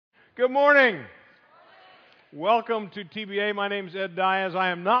Good morning. Welcome to TBA. My name is Ed Diaz. I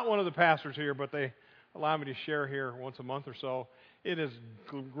am not one of the pastors here, but they allow me to share here once a month or so. It is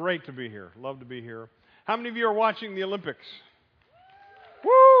great to be here. Love to be here. How many of you are watching the Olympics?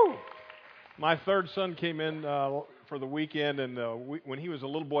 Woo! My third son came in for the weekend, and when he was a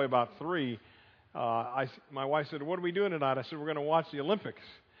little boy, about 3, my wife said, "What are we doing tonight?" I said, "We're going to watch the Olympics."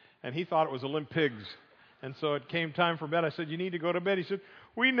 And he thought it was Olympics. And so it came time for bed. I said, "You need to go to bed." He said,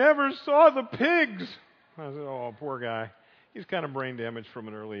 "We never saw the pigs." I said, "Oh, poor guy. He's kind of brain damaged from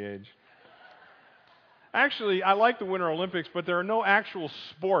an early age." Actually, I like the Winter Olympics, but there are no actual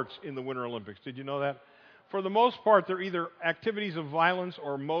sports in the Winter Olympics. Did you know that? For the most part, they're either activities of violence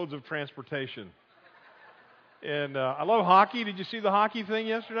or modes of transportation. And I love hockey. Did you see the hockey thing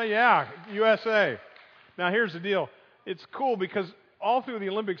yesterday? Yeah, USA. Now, here's the deal. It's cool because all through the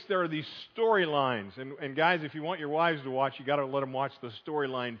Olympics, there are these storylines. And guys, if you want your wives to watch, you got to let them watch the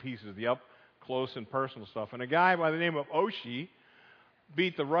storyline pieces, the up close and personal stuff. And a guy by the name of Oshie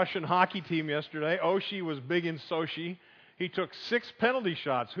beat the Russian hockey team yesterday. Oshie was big in Sochi. He took 6 penalty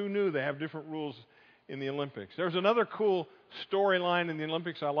shots. Who knew they have different rules in the Olympics? There's another cool storyline in the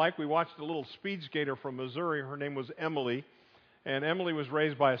Olympics I like. We watched a little speed skater from Missouri. Her name was Emily. And Emily was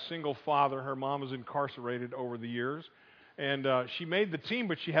raised by a single father. Her mom was incarcerated over the years. And she made the team,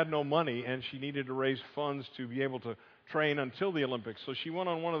 but she had no money, and she needed to raise funds to be able to train until the Olympics. So she went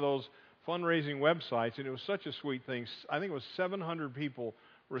on one of those fundraising websites, and it was such a sweet thing. I think it was 700 people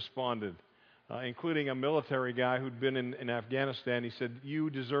responded, including a military guy who'd been in Afghanistan. He said,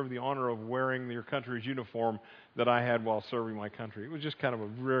 "You deserve the honor of wearing your country's uniform that I had while serving my country." It was just kind of a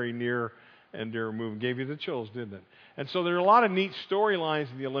very near and dear move. Gave you the chills, didn't it? And so there are a lot of neat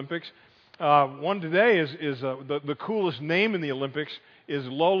storylines in the Olympics. One today is the coolest name in the Olympics is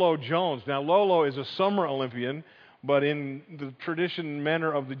Lolo Jones. Now, Lolo is a summer Olympian, but in the tradition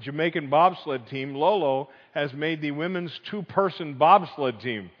manner of the Jamaican bobsled team, Lolo has made the women's 2-person bobsled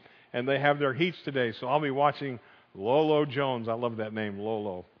team, and they have their heats today. So I'll be watching Lolo Jones. I love that name,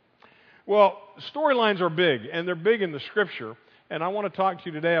 Lolo. Well, storylines are big, and they're big in the Scripture, and I want to talk to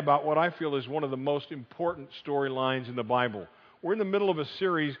you today about what I feel is one of the most important storylines in the Bible. We're in the middle of a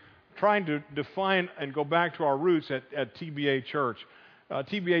series trying to define and go back to our roots at TBA Church.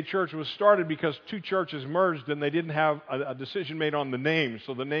 TBA Church was started because 2 churches merged and they didn't have a decision made on the name,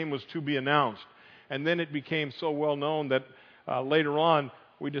 so the name was to be announced. And then it became so well known that later on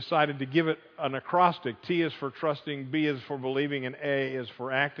we decided to give it an acrostic. T is for trusting, B is for believing, and A is for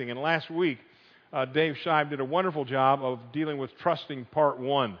acting. And last week, Dave Scheib did a wonderful job of dealing with trusting part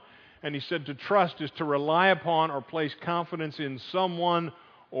 1. And he said to trust is to rely upon or place confidence in someone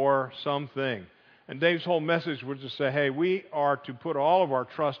or something. And Dave's whole message was to say, hey, we are to put all of our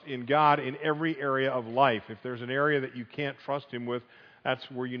trust in God in every area of life. If there's an area that you can't trust Him with, that's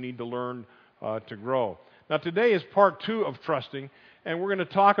where you need to learn to grow. Now, today is part 2 of trusting, and we're going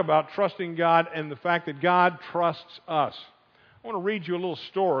to talk about trusting God and the fact that God trusts us. I want to read you a little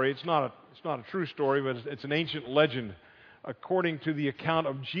story. It's not a true story, but it's an ancient legend according to the account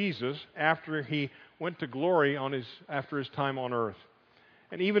of Jesus after He went to glory after His time on earth.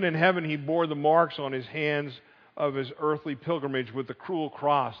 And even in heaven, He bore the marks on His hands of His earthly pilgrimage with the cruel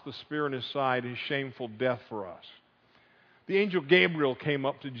cross, the spear in His side, His shameful death for us. The angel Gabriel came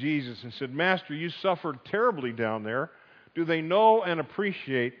up to Jesus and said, "Master, you suffered terribly down there. Do they know and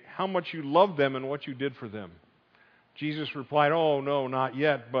appreciate how much you love them and what you did for them?" Jesus replied, "Oh, no, not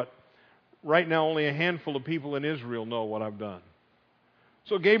yet, but right now only a handful of people in Israel know what I've done."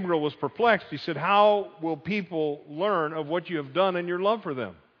 So Gabriel was perplexed. He said, "How will people learn of what you have done and your love for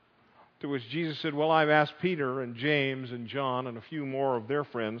them?" To which Jesus said, "Well, I've asked Peter and James and John and a few more of their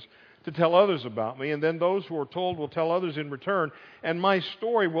friends to tell others about me, and then those who are told will tell others in return, and my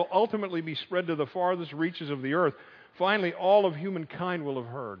story will ultimately be spread to the farthest reaches of the earth. Finally, all of humankind will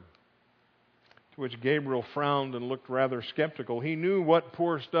have heard." To which Gabriel frowned and looked rather skeptical. He knew what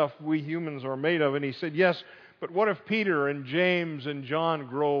poor stuff we humans are made of, and he said, "Yes, but what if Peter and James and John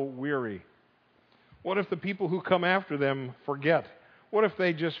grow weary? What if the people who come after them forget? What if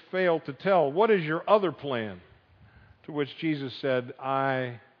they just fail to tell? What is your other plan?" To which Jesus said,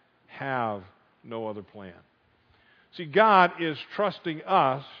 "I have no other plan." See, God is trusting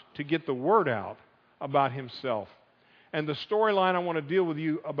us to get the word out about Himself. And the storyline I want to deal with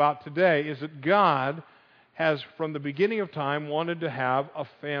you about today is that God has, from the beginning of time, wanted to have a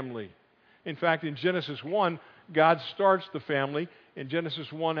family. In fact, in Genesis 1, God starts the family. In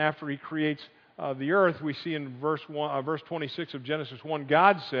Genesis 1, after He creates the earth, we see in verse 26 of Genesis 1,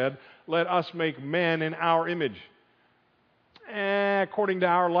 God said, "Let us make man in our image." according to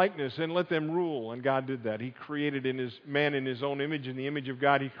our likeness, and let them rule. And God did that. He created man in His own image. In the image of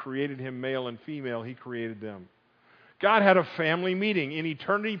God, He created him, male and female. He created them. God had a family meeting. In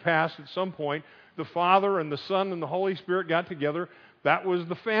eternity past, at some point, the Father and the Son and the Holy Spirit got together. That was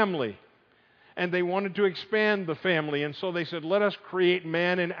the family. And they wanted to expand the family. And so they said, let us create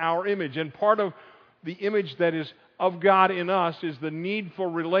man in our image. And part of the image that is of God in us is the need for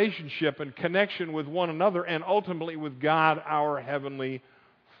relationship and connection with one another and ultimately with God, our Heavenly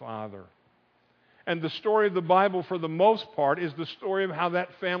Father. And the story of the Bible, for the most part, is the story of how that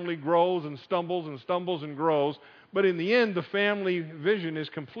family grows and stumbles and stumbles and grows. But in the end, the family vision is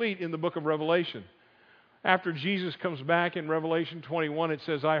complete in the book of Revelation. After Jesus comes back in Revelation 21, it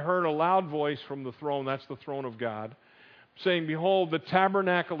says, I heard a loud voice from the throne, that's the throne of God, saying, behold, the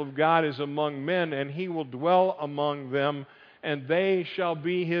tabernacle of God is among men, and He will dwell among them, and they shall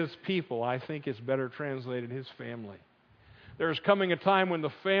be His people. I think it's better translated, His family. There is coming a time when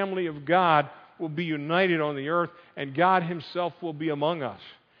the family of God will be united on the earth, and God Himself will be among us.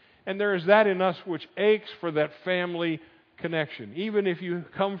 And there is that in us which aches for that family connection. Even if you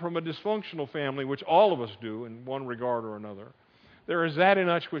come from a dysfunctional family, which all of us do in one regard or another, there is that in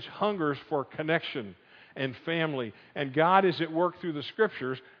us which hungers for connection and family. And God is at work through the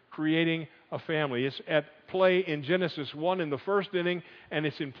Scriptures creating a family. It's at play in Genesis 1 in the first inning, and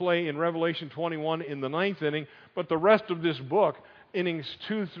it's in play in Revelation 21 in the ninth inning. But the rest of this book, innings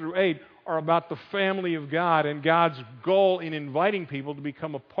 2 through 8, are about the family of God and God's goal in inviting people to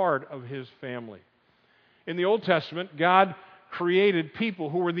become a part of His family. In the Old Testament, God created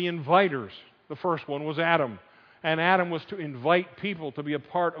people who were the inviters. The first one was Adam. And Adam was to invite people to be a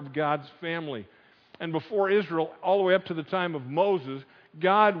part of God's family. And before Israel, all the way up to the time of Moses,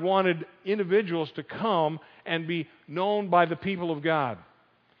 God wanted individuals to come and be known by the people of God.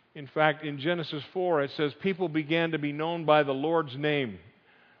 In fact, in Genesis 4, it says, people began to be known by the Lord's name.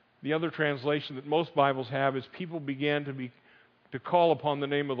 The other translation that most Bibles have is people began to call upon the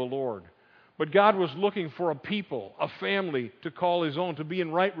name of the Lord. But God was looking for a people, a family to call His own, to be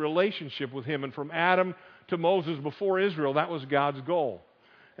in right relationship with Him. And from Adam to Moses before Israel, that was God's goal.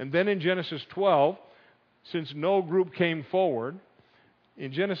 And then in Genesis 12, since no group came forward,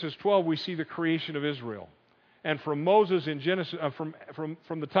 in Genesis 12 we see the creation of Israel. And from Moses in Genesis,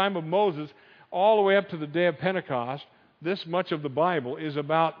 from the time of Moses all the way up to the day of Pentecost, this much of the Bible is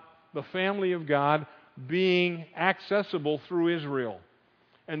about the family of God being accessible through Israel.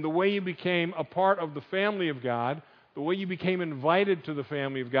 And the way you became a part of the family of God, the way you became invited to the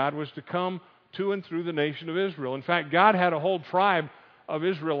family of God, was to come to and through the nation of Israel. In fact, God had a whole tribe of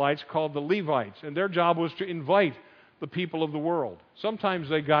Israelites called the Levites, and their job was to invite the people of the world. Sometimes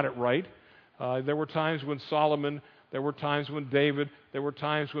they got it right. There were times when Solomon, there were times when David, there were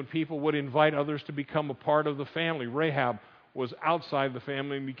times when people would invite others to become a part of the family. Rahab was outside the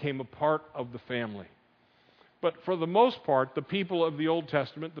family and became a part of the family. But for the most part, the people of the Old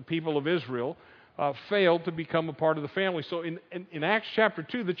Testament, the people of Israel, failed to become a part of the family. So in Acts chapter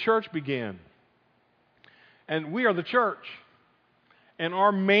 2, the church began. And we are the church. And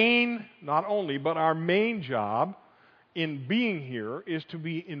our main, not only, but our main job in being here is to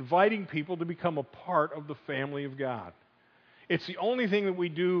be inviting people to become a part of the family of God. It's the only thing that we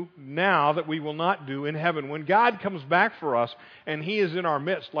do now that we will not do in heaven. When God comes back for us and He is in our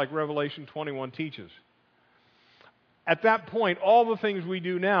midst, like Revelation 21 teaches, at that point, all the things we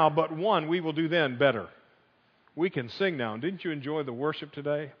do now, but one, we will do then better. We can sing now. And didn't you enjoy the worship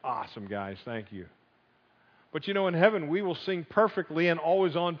today? Awesome, guys. Thank you. But you know, in heaven, we will sing perfectly and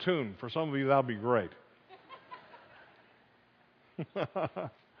always on tune. For some of you, that'll be great.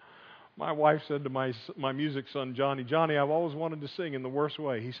 My wife said to my music son, Johnny, I've always wanted to sing in the worst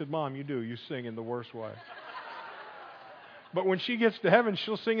way. He said, Mom, you do. You sing in the worst way. But when she gets to heaven,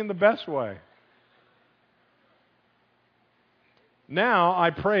 she'll sing in the best way. Now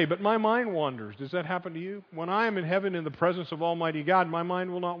I pray, but my mind wanders. Does that happen to you? When I am in heaven in the presence of Almighty God, my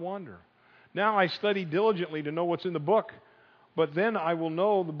mind will not wander. Now I study diligently to know what's in the book, but then I will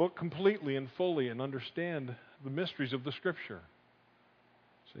know the book completely and fully and understand the mysteries of the Scripture.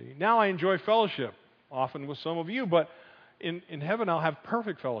 See, now I enjoy fellowship, often with some of you, but in heaven I'll have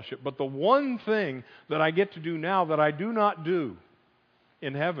perfect fellowship. But the one thing that I get to do now that I do not do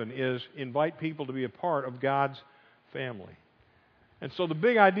in heaven is invite people to be a part of God's family. And so the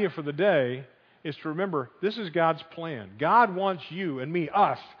big idea for the day is to remember this is God's plan. God wants you and me,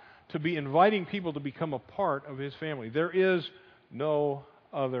 us, to be inviting people to become a part of His family. There is no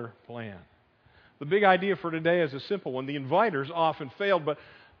other plan. The big idea for today is a simple one. The inviters often failed, but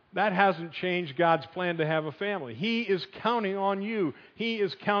that hasn't changed God's plan to have a family. He is counting on you. He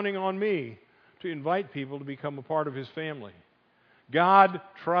is counting on me to invite people to become a part of His family. God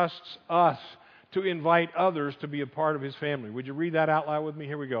trusts us to invite others to be a part of His family. Would you read that out loud with me?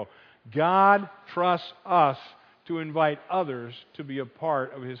 Here we go. God trusts us to invite others to be a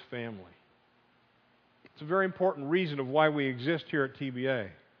part of His family. It's a very important reason of why we exist here at TBA.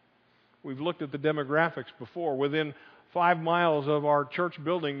 We've looked at the demographics before. Within 5 miles of our church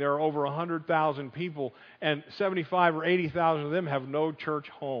building, there are over 100,000 people, and 75 or 80,000 of them have no church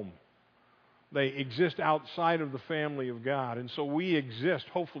home. They exist outside of the family of God. And so we exist,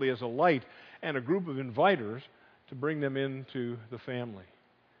 hopefully, as a light and a group of inviters to bring them into the family.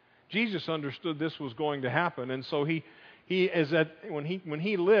 Jesus understood this was going to happen, and so he is at when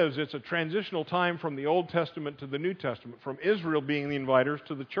he lives, it's a transitional time from the Old Testament to the New Testament, from Israel being the inviters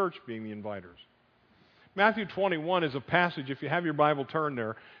to the church being the inviters. Matthew 21 is a passage, if you have your Bible turned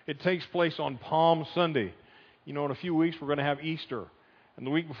there, it takes place on Palm Sunday. You know, in a few weeks we're going to have Easter. And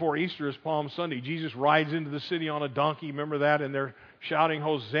the week before Easter is Palm Sunday. Jesus rides into the city on a donkey, remember that? And they're shouting,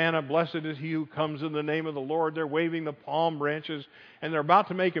 Hosanna, blessed is he who comes in the name of the Lord. They're waving the palm branches, and they're about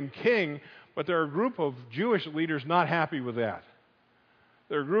to make him king, but there are a group of Jewish leaders not happy with that.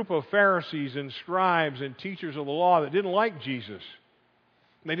 There are a group of Pharisees and scribes and teachers of the law that didn't like Jesus.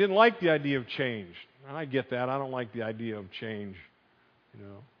 They didn't like the idea of change. And I get that. I don't like the idea of change, you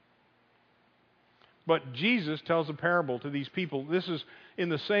know. But Jesus tells a parable to these people. This is in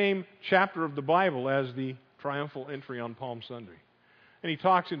the same chapter of the Bible as the triumphal entry on Palm Sunday. And he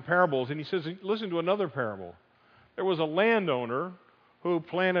talks in parables, and he says, listen to another parable. There was a landowner who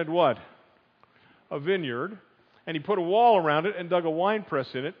planted what? A vineyard, and he put a wall around it and dug a wine press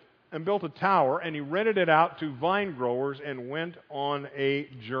in it and built a tower, and he rented it out to vine growers and went on a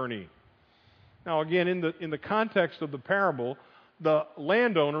journey. Now again, in the context of the parable, the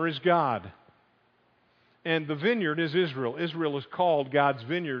landowner is God. And the vineyard is Israel. Israel is called God's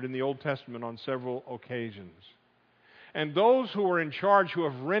vineyard in the Old Testament on several occasions. And those who are in charge, who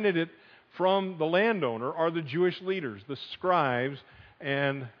have rented it from the landowner, are the Jewish leaders, the scribes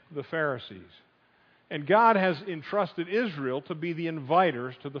and the Pharisees. And God has entrusted Israel to be the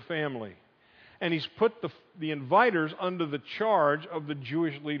inviters to the family. And He's put the inviters under the charge of the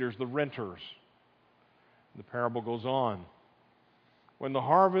Jewish leaders, the renters. The parable goes on. When the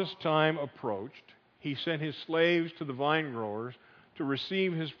harvest time approached, He sent His slaves to the vine growers to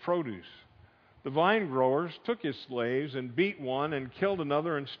receive His produce. The vine growers took His slaves and beat one and killed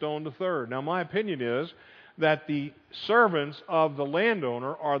another and stoned a third. Now my opinion is that the servants of the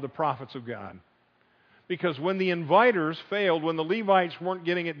landowner are the prophets of God. Because when the inviters failed, when the Levites weren't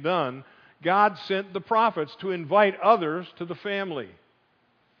getting it done, God sent the prophets to invite others to the family.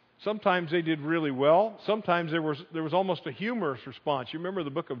 Sometimes they did really well. Sometimes there was almost a humorous response. You remember the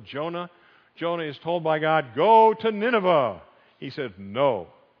book of Jonah? Jonah is told by God, go to Nineveh. He said, no.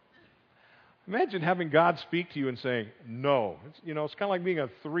 Imagine having God speak to you and saying, no. It's kind of like being a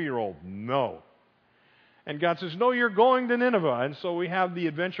 3-year-old. No. And God says, no, you're going to Nineveh. And so we have the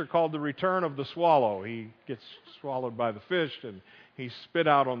adventure called The Return of the Swallow. He gets swallowed by the fish, and he's spit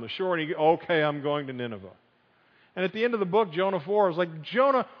out on the shore, and okay, I'm going to Nineveh. And at the end of the book, Jonah 4 is like,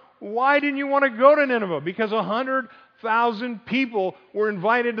 Jonah, why didn't you want to go to Nineveh? Because 100,000 people were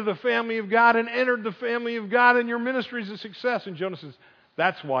invited to the family of God and entered the family of God, and your ministry is a success. And Jonah says,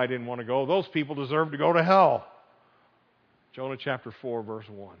 that's why I didn't want to go. Those people deserve to go to hell. Jonah chapter 4, verse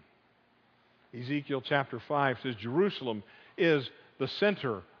 1. Ezekiel chapter 5 says, Jerusalem is the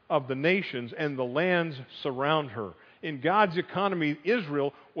center of the nations, and the lands surround her. In God's economy,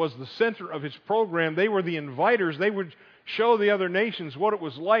 Israel was the center of His program. They were the inviters. They would show the other nations what it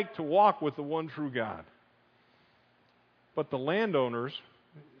was like to walk with the one true God. But the landowners,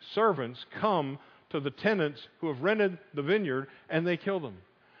 servants, come to the tenants who have rented the vineyard, and they kill them.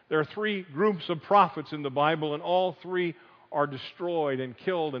 There are 3 groups of prophets in the Bible, and all 3 are destroyed and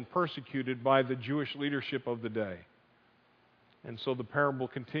killed and persecuted by the Jewish leadership of the day. And so the parable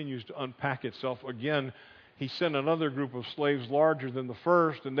continues to unpack itself. Again, He sent another group of slaves larger than the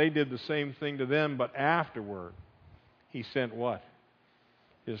first, and they did the same thing to them, but afterward, He sent what?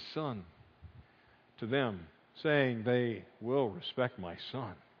 His Son to them, saying, they will respect my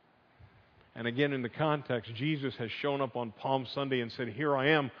Son. And again, in the context, Jesus has shown up on Palm Sunday and said, here I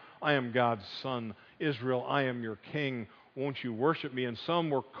am God's Son. Israel, I am your King. Won't you worship me? And some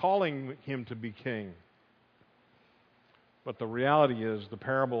were calling Him to be King. But the reality is, the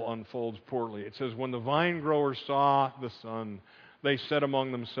parable unfolds poorly. It says, when the vine growers saw the Son, they said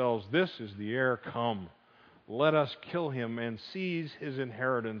among themselves, this is the heir, come. Let us kill him and seize his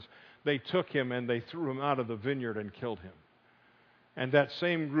inheritance. They took him and they threw him out of the vineyard and killed him. And that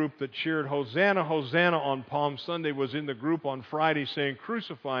same group that cheered Hosanna, Hosanna on Palm Sunday was in the group on Friday saying,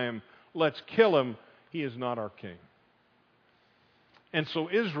 crucify him, let's kill him. He is not our King. And so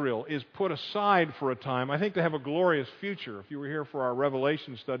Israel is put aside for a time. I think they have a glorious future. If you were here for our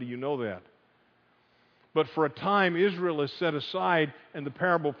Revelation study, you know that. But for a time, Israel is set aside, and the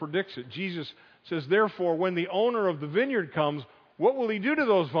parable predicts it. Jesus says, therefore, when the owner of the vineyard comes, what will he do to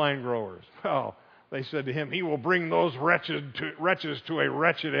those vine growers? Well, they said to him, he will bring those wretches to a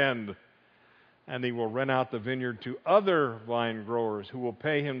wretched end. And he will rent out the vineyard to other vine growers who will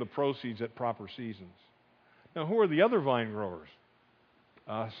pay him the proceeds at proper seasons. Now, who are the other vine growers?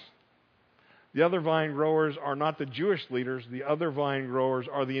 Us. The other vine growers are not the Jewish leaders. The other vine growers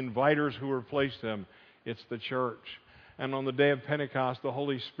are the inviters who replace them. It's the church. And on the day of Pentecost, the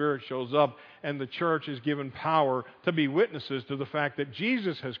Holy Spirit shows up, and the church is given power to be witnesses to the fact that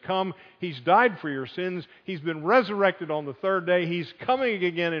Jesus has come. He's died for your sins. He's been resurrected on the third day. He's coming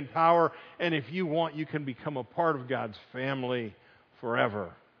again in power. And if you want, you can become a part of God's family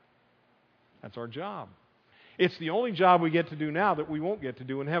forever. That's our job. It's the only job we get to do now that we won't get to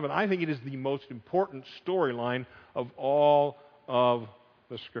do in heaven. I think it is the most important storyline of all of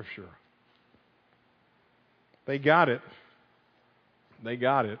the Scripture. They got it. They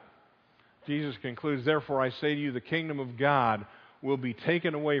got it. Jesus concludes, therefore I say to you, the kingdom of God will be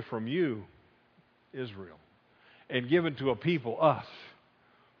taken away from you, Israel, and given to a people, us,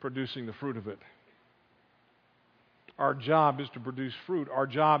 producing the fruit of it. Our job is to produce fruit. Our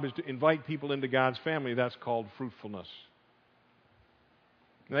job is to invite people into God's family. That's called fruitfulness.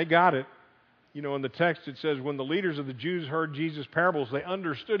 They got it. You know, in the text it says, when the leaders of the Jews heard Jesus' parables, they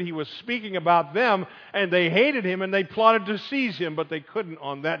understood he was speaking about them, and they hated him, and they plotted to seize him, but they couldn't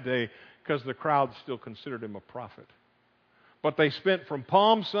on that day because the crowd still considered him a prophet. But they spent from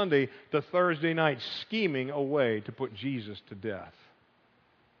Palm Sunday to Thursday night scheming a way to put Jesus to death.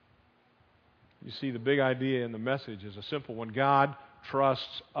 You see, the big idea in the message is a simple one. God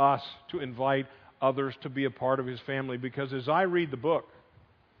trusts us to invite others to be a part of his family, because as I read the book,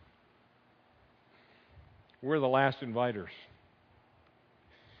 we're the last inviters.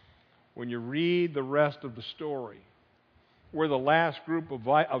 When you read the rest of the story, we're the last group of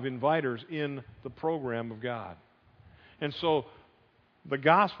inviters in the program of God. And so the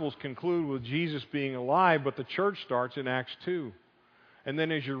Gospels conclude with Jesus being alive, but the church starts in Acts 2. And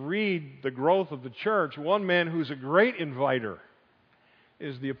then as you read the growth of the church, one man who's a great inviter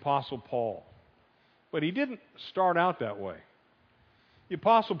is the Apostle Paul. But he didn't start out that way. The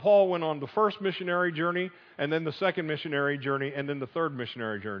Apostle Paul went on the first missionary journey, and then the second missionary journey, and then the third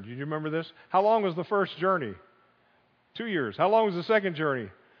missionary journey. Do you remember this? How long was the first journey? 2 years. How long was the second journey?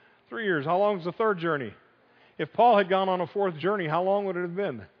 3 years. How long was the third journey? If Paul had gone on a fourth journey, how long would it have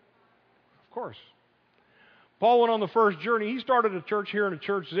been? Of course. Paul went on the first journey. He started a church here and a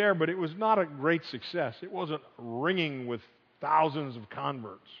church there, but it was not a great success. It wasn't ringing with thousands of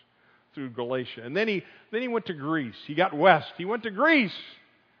converts through Galatia. And then he went to Greece. He got west. He went to Greece.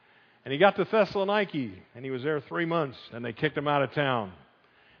 And he got to Thessaloniki. And he was there 3 months. And they kicked him out of town.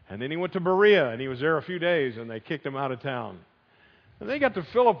 And then he went to Berea. And he was there a few days. And they kicked him out of town. And they got to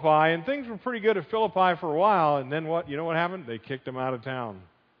Philippi. And things were pretty good at Philippi for a while. And then what? You know what happened? They kicked him out of town.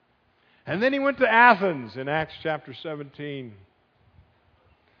 And then he went to Athens in Acts chapter 17.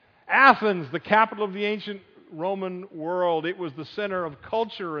 Athens, the capital of the ancient Roman world. It was the center of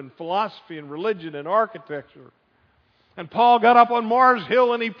culture and philosophy and religion and architecture. And Paul got up on Mars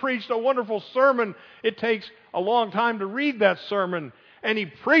Hill and he preached a wonderful sermon. It takes a long time to read that sermon. And he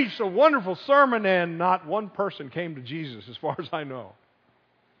preached a wonderful sermon, and not one person came to Jesus as far as I know.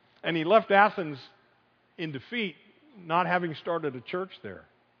 And he left Athens in defeat, not having started a church there.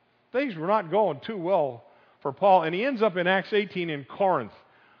 Things were not going too well for Paul. And he ends up in Acts 18 in Corinth.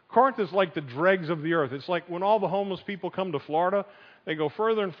 Corinth is like the dregs of the earth. It's like when all the homeless people come to Florida, they go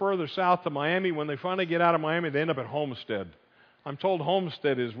further and further south to Miami. When they finally get out of Miami, they end up at Homestead. I'm told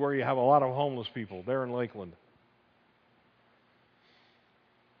Homestead is where you have a lot of homeless people, there in Lakeland.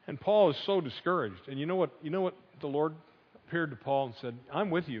 And Paul is so discouraged. And you know what the Lord appeared to Paul and said, I'm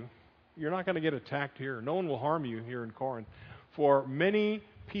with you. You're not going to get attacked here. No one will harm you here in Corinth. For many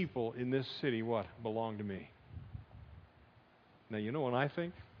people in this city, what? Belong to me. Now, you know what I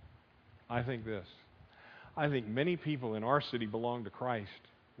think? I think this. I think many people in our city belong to Christ.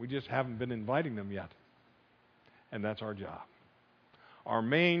 We just haven't been inviting them yet. And that's our job. Our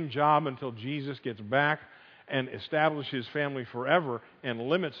main job until Jesus gets back and establishes his family forever and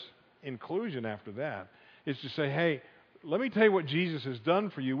limits inclusion after that is to say, hey, let me tell you what Jesus has done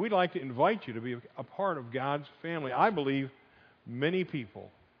for you. We'd like to invite you to be a part of God's family. I believe many people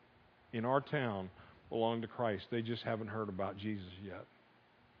in our town belong to Christ. They just haven't heard about Jesus yet.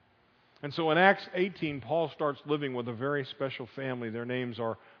 And so in Acts 18, Paul starts living with a very special family. Their names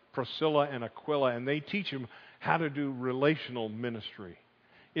are Priscilla and Aquila, and they teach him how to do relational ministry.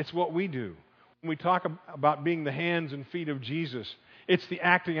 It's what we do. When we talk about being the hands and feet of Jesus, it's the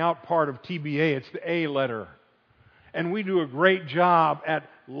acting out part of TBA. It's the A letter. And we do a great job at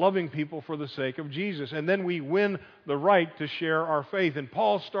loving people for the sake of Jesus. And then we win the right to share our faith. And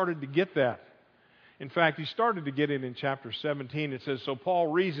Paul started to get that. In fact, he started to get it in chapter 17. It says, "So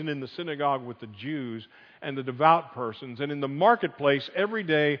Paul reasoned in the synagogue with the Jews and the devout persons, and in the marketplace every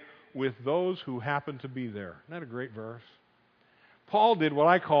day with those who happened to be there." Isn't that a great verse? Paul did what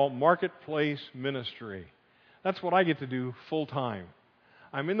I call marketplace ministry. That's what I get to do full time.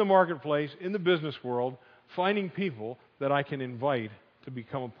 I'm in the marketplace, in the business world, finding people that I can invite to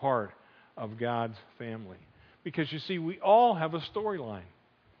become a part of God's family. Because you see, we all have a storyline.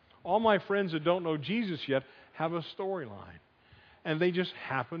 All my friends that don't know Jesus yet have a storyline. And they just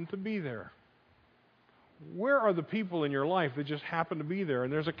happen to be there. Where are the people in your life that just happen to be there?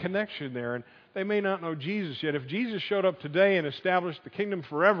 And there's a connection there. And they may not know Jesus yet. If Jesus showed up today and established the kingdom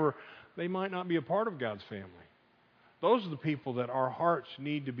forever, they might not be a part of God's family. Those are the people that our hearts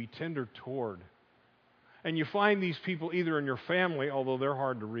need to be tender toward. And you find these people either in your family, although they're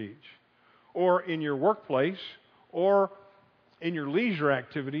hard to reach, or in your workplace, or in your leisure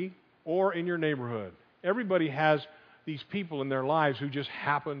activity, or in your neighborhood. Everybody has these people in their lives who just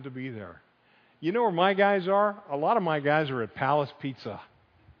happen to be there. You know where my guys are? A lot of my guys are at Palace Pizza.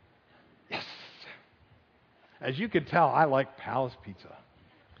 Yes! As you can tell, I like Palace Pizza.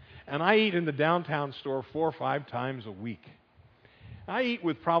 And I eat in the downtown store 4 or 5 times a week. I eat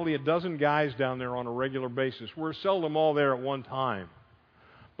with probably a dozen guys down there on a regular basis. We're seldom all there at one time.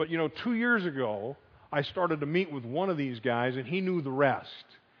 But 2 years ago, I started to meet with one of these guys, and he knew the rest.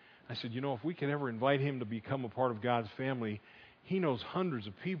 I said, if we could ever invite him to become a part of God's family, he knows hundreds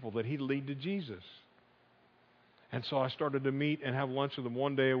of people that he'd lead to Jesus. And so I started to meet and have lunch with him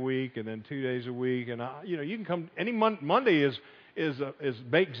 1 day a week, and then 2 days a week. And you can come any Monday is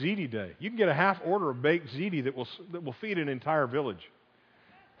baked ziti day. You can get a half order of baked ziti that will feed an entire village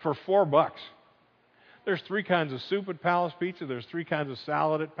for $4. There's 3 kinds of soup at Palace Pizza. There's 3 kinds of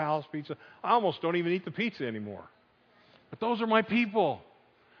salad at Palace Pizza. I almost don't even eat the pizza anymore. But those are my people.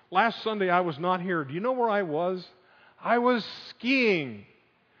 Last Sunday I was not here. Do you know where I was? I was skiing.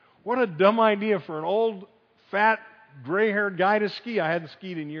 What a dumb idea for an old, fat, gray-haired guy to ski. I hadn't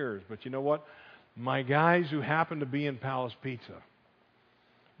skied in years. But you know what? My guys who happen to be in Palace Pizza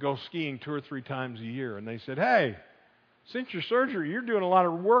go skiing 2 or 3 times a year. And they said, "Hey, since your surgery, you're doing a lot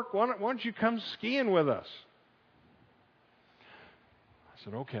of work. Why don't you come skiing with us?" I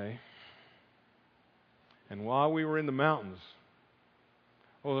said, "Okay." And while we were in the mountains,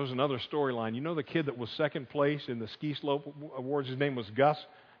 there's another storyline. You know the kid that was second place in the ski slope awards? His name was Gus.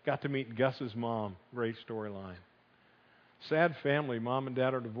 Got to meet Gus's mom. Great storyline. Sad family. Mom and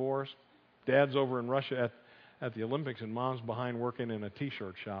dad are divorced. Dad's over in Russia at the Olympics, and Mom's behind working in a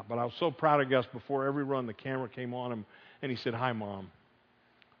T-shirt shop. But I was so proud of Gus. Before every run, the camera came on him, and he said, "Hi, Mom."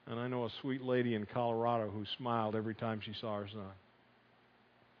 And I know a sweet lady in Colorado who smiled every time she saw her son.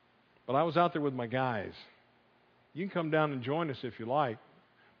 But I was out there with my guys. You can come down and join us if you like.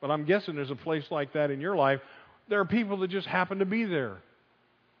 But I'm guessing there's a place like that in your life. There are people that just happen to be there.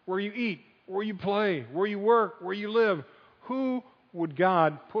 Where you eat, where you play, where you work, where you live. Who would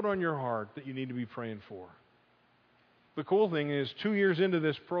God put on your heart that you need to be praying for? The cool thing is, 2 years into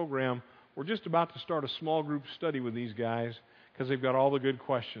this program, we're just about to start a small group study with these guys because they've got all the good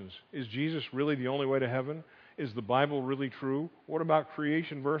questions. Is Jesus really the only way to heaven? Is the Bible really true? What about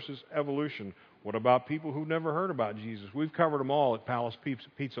creation versus evolution? What about people who've never heard about Jesus? We've covered them all at Palace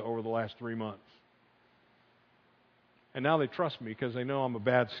Pizza over the last 3 months. And now they trust me because they know I'm a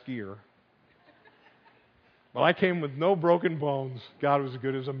bad skier. But I came with no broken bones. God was as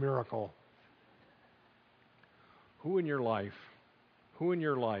good as a miracle. Who in your life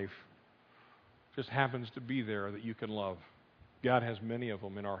just happens to be there that you can love? God has many of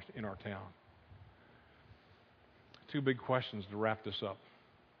them in our town. 2 big questions to wrap this up.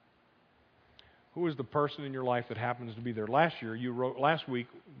 Who is the person in your life that happens to be there? Last week,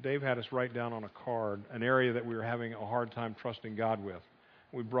 Dave had us write down on a card an area that we were having a hard time trusting God with.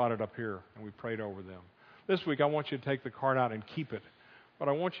 We brought it up here and we prayed over them. This week, I want you to take the card out and keep it. But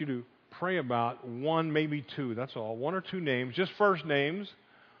I want you to pray about 1, maybe 2, that's all, 1 or 2 names, just first names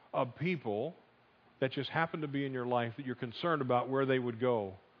of people that just happen to be in your life that you're concerned about where they would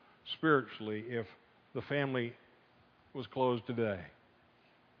go spiritually if the family was closed today.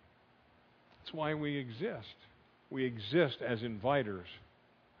 That's why we exist. We exist as inviters.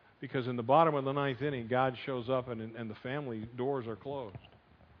 Because in the bottom of the 9th inning, God shows up and the family doors are closed.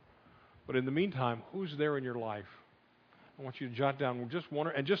 But in the meantime, who's there in your life? I want you to jot down just one,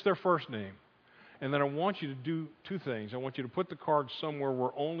 and just their first name. And then I want you to do two things. I want you to put the card somewhere where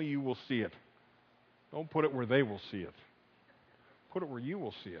only you will see it. Don't put it where they will see it. Put it where you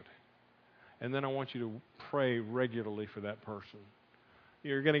will see it. And then I want you to pray regularly for that person.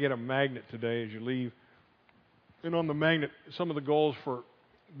 You're going to get a magnet today as you leave. And on the magnet, some of the goals for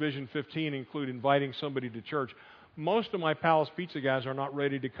Vision 15 include inviting somebody to church. Most of my Palace Pizza guys are not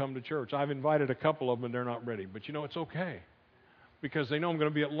ready to come to church. I've invited a couple of them and they're not ready. But you know, it's okay. Because they know I'm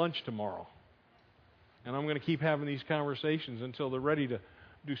going to be at lunch tomorrow. And I'm going to keep having these conversations until they're ready to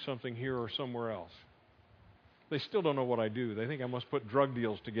do something here or somewhere else. They still don't know what I do. They think I must put drug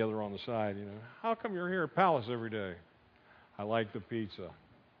deals together on the side. You know, how come you're here at Palace every day? I like the pizza.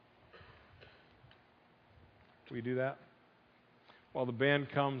 Will you do that? While the band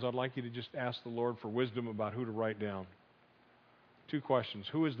comes, I'd like you to just ask the Lord for wisdom about who to write down. Two questions.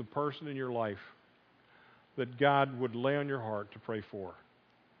 Who is the person in your life that God would lay on your heart to pray for?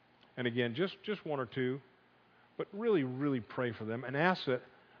 And again, just one or two, but really, really pray for them and ask that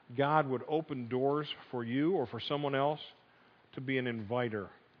God would open doors for you or for someone else to be an inviter.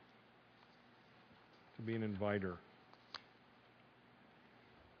 To be an inviter.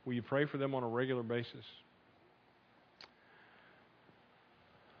 Will you pray for them on a regular basis?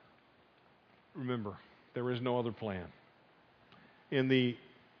 Remember, there is no other plan. In the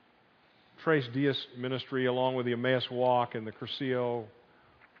Tres Dias ministry, along with the Emmaus Walk and the Cursillo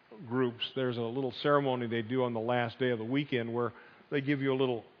groups, there's a little ceremony they do on the last day of the weekend where they give you a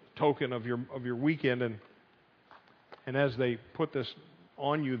little token of your weekend, and as they put this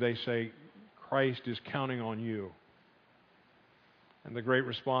on you, they say, Christ is counting on you. And the great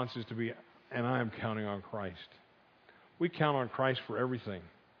response is to be, and I am counting on Christ. We count on Christ for everything,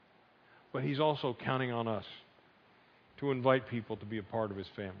 but He's also counting on us to invite people to be a part of His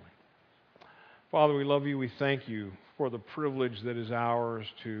family. Father, we love you. We thank you for the privilege that is ours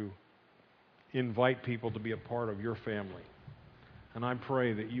to invite people to be a part of your family. And I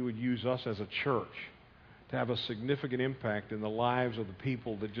pray that you would use us as a church to have a significant impact in the lives of the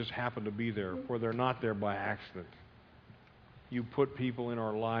people that just happen to be there, for they're not there by accident. You put people in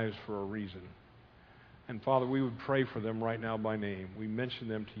our lives for a reason. And Father, we would pray for them right now by name. We mention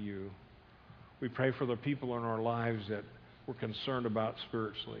them to you. We pray for the people in our lives that we're concerned about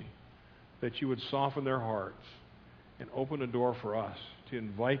spiritually, that you would soften their hearts and open a door for us to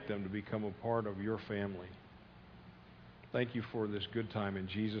invite them to become a part of your family. Thank you for this good time in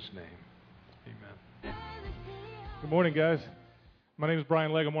Jesus' name. Amen. Good morning, guys. My name is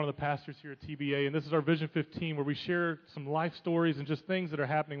Brian Legg. I'm one of the pastors here at TBA, and this is our Vision 15, where we share some life stories and just things that are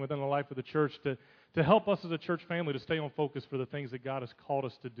happening within the life of the church to help us as a church family to stay on focus for the things that God has called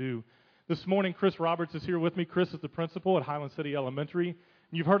us to do. This morning, Chris Roberts is here with me. Chris is the principal at Highland City Elementary. And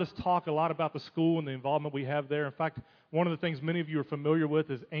you've heard us talk a lot about the school and the involvement we have there. In fact, one of the things many of you are familiar with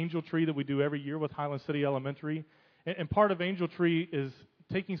is Angel Tree that we do every year with Highland City Elementary. And part of Angel Tree is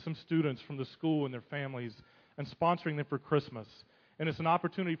taking some students from the school and their families and sponsoring them for Christmas. And it's an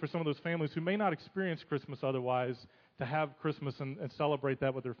opportunity for some of those families who may not experience Christmas otherwise to have Christmas and celebrate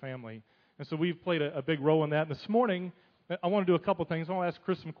that with their family. And so we've played a big role in that. And this morning, I want to do a couple things. I want to ask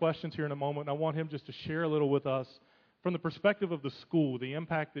Chris some questions here in a moment. And I want him just to share a little with us from the perspective of the school, the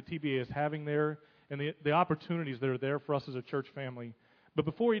impact that TBA is having there, and the opportunities that are there for us as a church family. But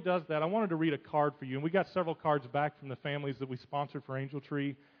before he does that, I wanted to read a card for you. And we got several cards back from the families that we sponsored for Angel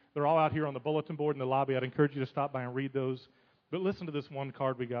Tree. They're all out here on the bulletin board in the lobby. I'd encourage you to stop by and read those. But listen to this one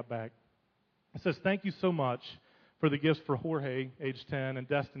card we got back. It says, "Thank you so much for the gifts for Jorge, age 10, and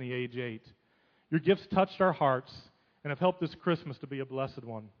Destiny, age 8. Your gifts touched our hearts and have helped this Christmas to be a blessed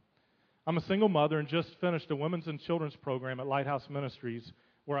one. I'm a single mother and just finished a women's and children's program at Lighthouse Ministries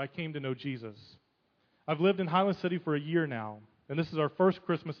where I came to know Jesus. I've lived in Highland City for a year now, and this is our first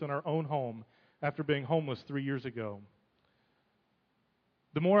Christmas in our own home after being homeless 3 years ago.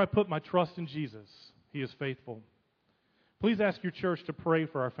 The more I put my trust in Jesus, He is faithful. Please ask your church to pray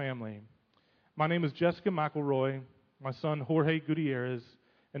for our family. My name is Jessica McElroy, my son Jorge Gutierrez,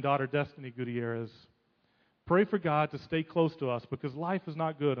 and daughter Destiny Gutierrez. Pray for God to stay close to us because life is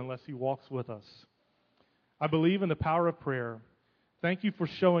not good unless He walks with us. I believe in the power of prayer. Thank you for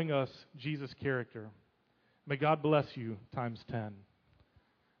showing us Jesus' character. May God bless you times 10.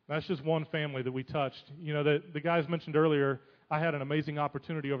 That's just one family that we touched. You know, the guys mentioned earlier, I had an amazing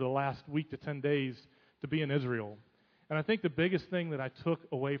opportunity over the last week to 10 days to be in Israel. And I think the biggest thing that I took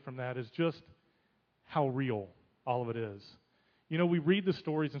away from that is just how real all of it is. You know, we read the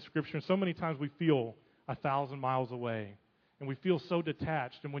stories in Scripture, and so many times we feel 1,000 miles away, and we feel so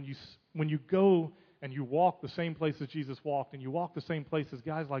detached. And when you go and you walk the same places Jesus walked, and you walk the same places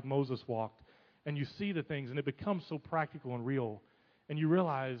guys like Moses walked, and you see the things, and it becomes so practical and real, and you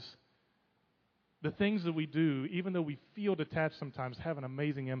realize the things that we do, even though we feel detached sometimes, have an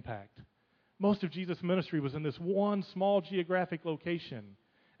amazing impact. Most of Jesus' ministry was in this one small geographic location,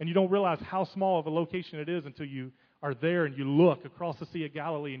 and you don't realize how small of a location it is until you are there and you look across the Sea of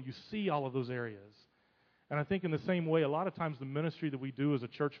Galilee and you see all of those areas. And I think in the same way, a lot of times the ministry that we do as a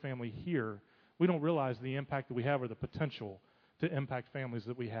church family here, we don't realize the impact that we have or the potential to impact families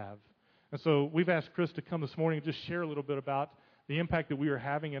that we have. And so we've asked Chris to come this morning and just share a little bit about the impact that we are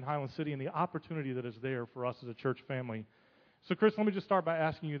having in Highland City and the opportunity that is there for us as a church family. So Chris, let me just start by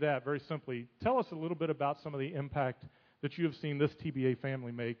asking you that very simply. Tell us a little bit about some of the impact that you have seen this TBA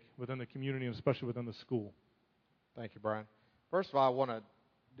family make within the community and especially within the school. Thank you, Brian. First of all, I want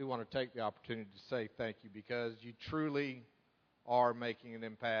to take the opportunity to say thank you because you truly are making an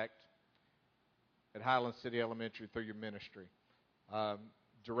impact at Highland City Elementary through your ministry,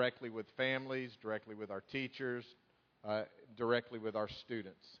 directly with families, directly with our teachers, directly with our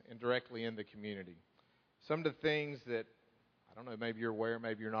students, and directly in the community. Some of the things that, I don't know, maybe you're aware,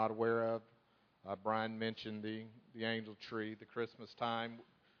 maybe you're not aware of, Brian mentioned the angel tree, the Christmas time,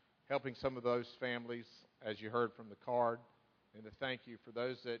 helping some of those families, as you heard from the card, and to thank you for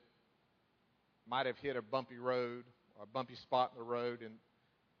those that might have hit a bumpy road or a bumpy spot in the road,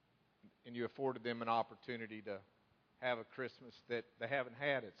 and you afforded them an opportunity to have a Christmas that they haven't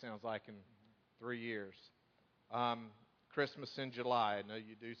had, it sounds like, in 3 years. Christmas in July, I know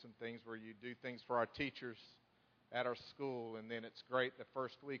you do some things where you do things for our teachers at our school, and then it's great the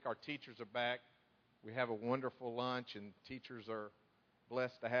first week our teachers are back. We have a wonderful lunch, and teachers are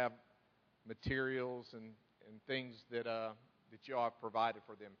blessed to have materials and things that you all have provided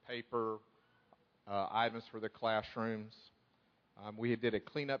for them, paper, items for their classrooms. We did a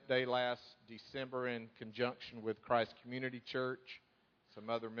cleanup day last December in conjunction with Christ Community Church, some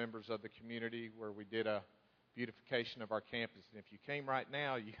other members of the community, where we did a beautification of our campus. And if you came right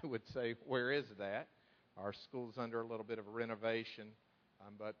now, you would say, where is that? Our school's under a little bit of a renovation,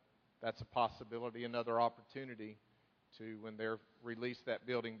 but that's a possibility, another opportunity to, when they're released that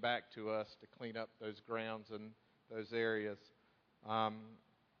building back to us, to clean up those grounds and those areas. The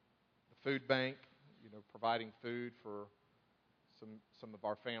food bank, providing food for some of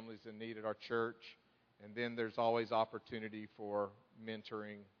our families in need at our church. And then there's always opportunity for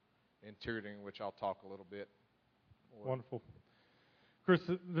mentoring and tutoring, which I'll talk a little bit more. Wonderful. Chris,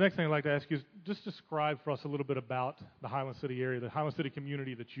 the next thing I'd like to ask you is just describe for us a little bit about the Highland City area, the Highland City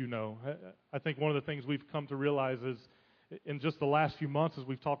community that you know. I think one of the things we've come to realize is in just the last few months as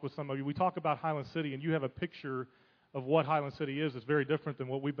we've talked with some of you, we talk about Highland City, and you have a picture of what Highland City is that's very different than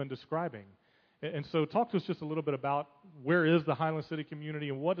what we've been describing. And so talk to us just a little bit about where is the Highland City community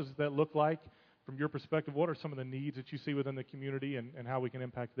and what does that look like from your perspective? What are some of the needs that you see within the community and how we can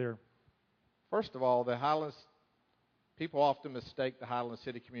impact there? First of all, people often mistake the Highland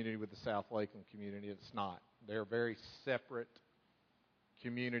City community with the South Lakeland community. It's not. They're a very separate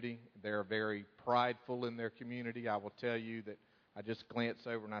community. They're very prideful in their community. I will tell you that I just glance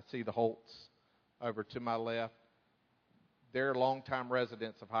over and I see the Holtz over to my left. They're longtime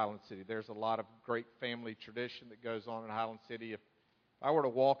residents of Highland City. There's a lot of great family tradition that goes on in Highland City. If I were to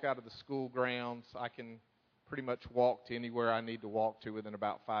walk out of the school grounds, I can pretty much walk to anywhere I need to walk to within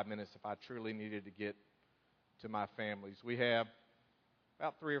about 5 minutes if I truly needed to get to my families. We have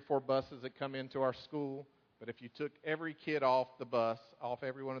about 3 or 4 buses that come into our school, but if you took every kid off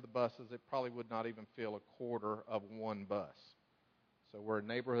every one of the buses, it probably would not even fill a quarter of one bus. So we're a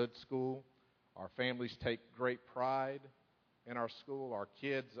neighborhood school. Our families take great pride in our school. Our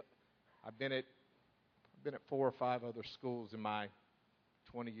kids, I've been at 4 or 5 other schools in my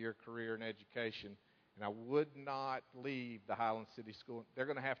 20-year career in education, and I would not leave the Highland City School. They're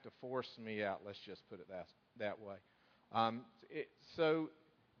going to have to force me out, let's just put it that way. So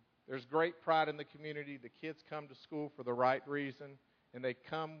there's great pride in the community. The kids come to school for the right reason, and they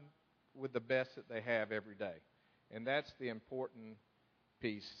come with the best that they have every day. And that's the important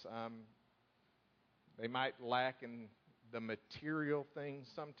piece. They might lack in the material things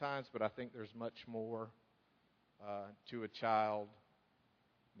sometimes, but I think there's much more to a child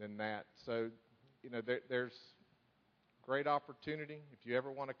than that. So, there's great opportunity. If you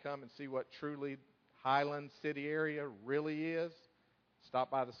ever want to come and see what truly Highland City area really is,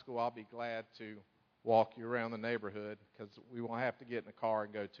 stop by the school. I'll be glad to walk you around the neighborhood because we won't have to get in a car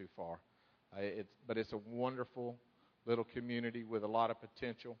and go too far. But it's a wonderful little community with a lot of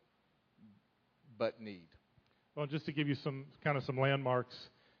potential, but need. Well, just to give you some landmarks,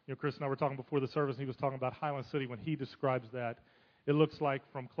 Chris and I were talking before the service, and he was talking about Highland City when he describes that. It looks like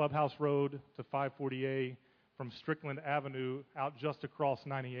from Clubhouse Road to 540A, from Strickland Avenue out just across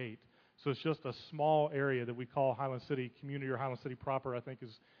 98. So it's just a small area that we call Highland City community or Highland City proper, I think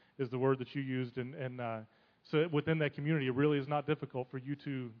is the word that you used. So within that community, it really is not difficult for you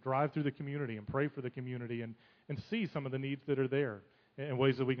to drive through the community and pray for the community and see some of the needs that are there and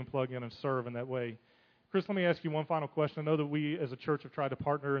ways that we can plug in and serve in that way. Chris, let me ask you one final question. I know that we as a church have tried to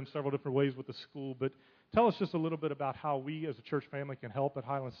partner in several different ways with the school, but tell us just a little bit about how we as a church family can help at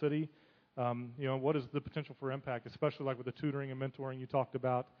Highland City. What is the potential for impact, especially like with the tutoring and mentoring you talked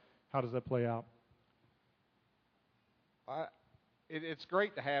about? How does that play out? It's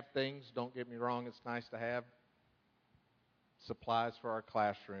great to have things. Don't get me wrong. It's nice to have supplies for our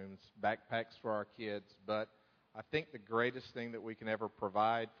classrooms, backpacks for our kids. But I think the greatest thing that we can ever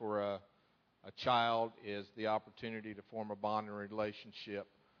provide for a child is the opportunity to form a bond and relationship,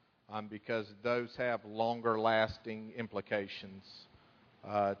 because those have longer-lasting implications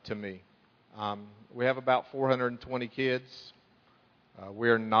to me. We have about 420 kids.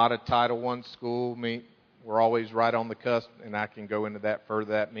 We're not a Title I school. We're always right on the cusp, and I can go into that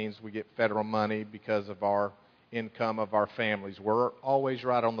further. That means we get federal money because of our income of our families. We're always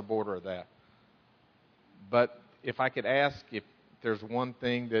right on the border of that. But if I could ask if there's one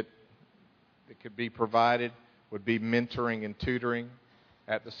thing that could be provided, would be mentoring and tutoring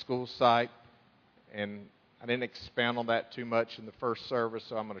at the school site. And I didn't expound on that too much in the first service,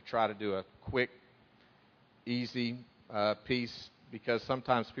 so I'm going to try to do a quick, easy piece, because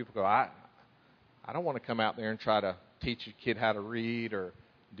sometimes people go, I don't want to come out there and try to teach a kid how to read or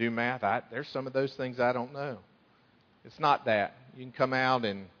do math. There's some of those things I don't know. It's not that. You can come out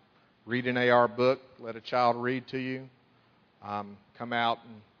and read an AR book, let a child read to you. Come out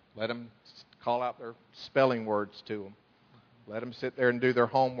and let them call out their spelling words to them. Let them sit there and do their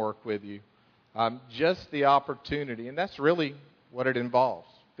homework with you. Just the opportunity, and that's really what it involves.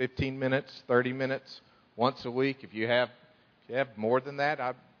 15 minutes, 30 minutes, once a week. If you have more than that,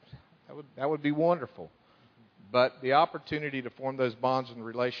 that would be wonderful. But the opportunity to form those bonds and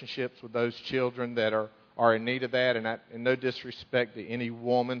relationships with those children that are in need of that, and no disrespect to any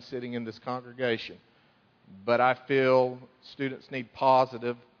woman sitting in this congregation, but I feel students need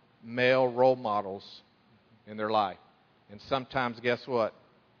positive male role models in their life. And sometimes, guess what?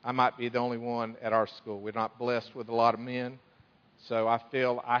 I might be the only one at our school. We're not blessed with a lot of men. So I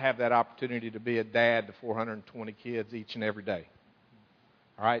feel I have that opportunity to be a dad to 420 kids each and every day.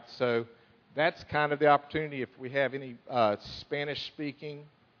 All right, so that's kind of the opportunity. If we have any Spanish-speaking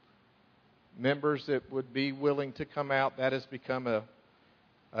members that would be willing to come out, that has become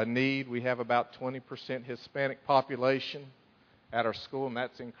a need. We have about 20% Hispanic population at our school, and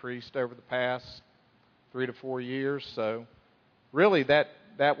that's increased over the past 3 to 4 years. So really that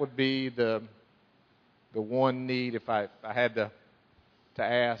would be the one need. If I had to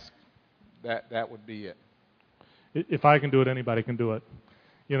ask, that would be it. If I can do it, anybody can do it.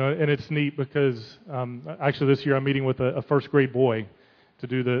 And it's neat because actually this year I'm meeting with a first grade boy to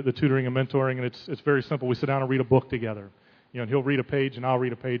do the tutoring and mentoring, and it's very simple. We sit down and read a book together. And he'll read a page and I'll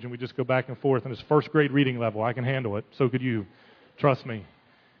read a page, and we just go back and forth. And it's first grade reading level. I can handle it. So could you. Trust me.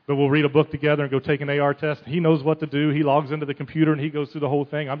 But we'll read a book together and go take an AR test. He knows what to do. He logs into the computer and he goes through the whole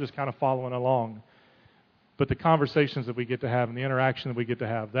thing. I'm just kind of following along. But the conversations that we get to have and the interaction that we get to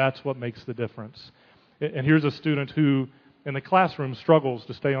have, that's what makes the difference. And here's a student who, in the classroom, struggles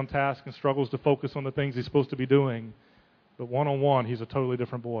to stay on task and struggles to focus on the things he's supposed to be doing. But one-on-one, he's a totally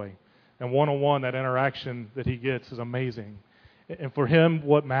different boy. And one-on-one, that interaction that he gets is amazing. And for him,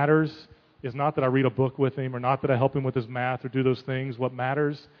 what matters is not that I read a book with him or not that I help him with his math or do those things. What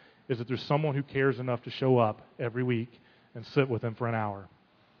matters is that there's someone who cares enough to show up every week and sit with him for an hour.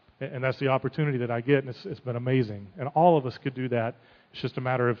 And that's the opportunity that I get, and it's been amazing. And all of us could do that. It's just a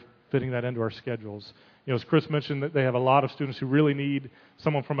matter of fitting that into our schedules. As Chris mentioned, that they have a lot of students who really need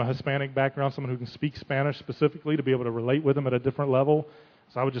someone from a Hispanic background, someone who can speak Spanish specifically to be able to relate with them at a different level.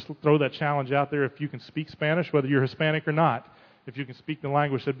 So I would just throw that challenge out there. If you can speak Spanish, whether you're Hispanic or not, if you can speak the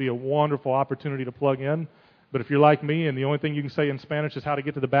language, that'd be a wonderful opportunity to plug in. But if you're like me and the only thing you can say in Spanish is how to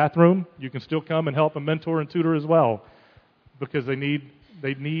get to the bathroom, you can still come and help and mentor and tutor as well, because they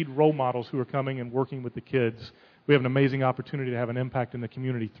need role models who are coming and working with the kids. We have an amazing opportunity to have an impact in the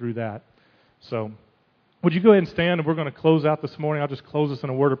community through that. So would you go ahead and stand, and we're going to close out this morning. I'll just close us in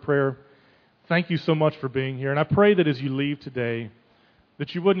a word of prayer. Thank you so much for being here. And I pray that as you leave today,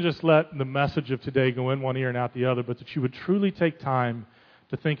 that you wouldn't just let the message of today go in one ear and out the other, but that you would truly take time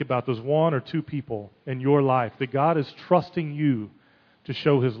to think about those one or two people in your life that God is trusting you to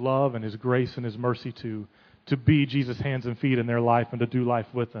show His love and His grace and His mercy to be Jesus' hands and feet in their life and to do life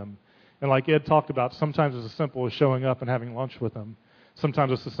with them. And like Ed talked about, sometimes it's as simple as showing up and having lunch with them.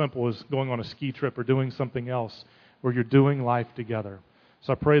 Sometimes it's as simple as going on a ski trip or doing something else where you're doing life together.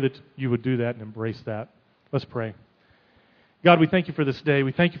 So I pray that you would do that and embrace that. Let's pray. God, we thank you for this day.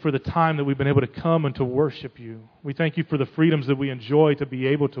 We thank you for the time that we've been able to come and to worship you. We thank you for the freedoms that we enjoy to be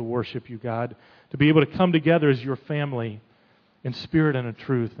able to worship you, God, to be able to come together as your family in spirit and in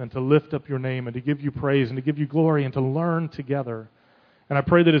truth, and to lift up your name and to give you praise and to give you glory and to learn together. And I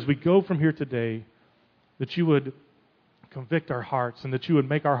pray that as we go from here today, that you would convict our hearts and that you would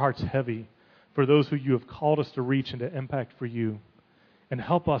make our hearts heavy for those who you have called us to reach and to impact for you, and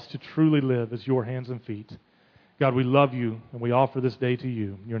help us to truly live as your hands and feet. God, we love you, and we offer this day to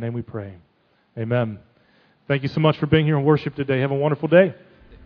you. In your name we pray. Amen. Thank you so much for being here in worship today. Have a wonderful day.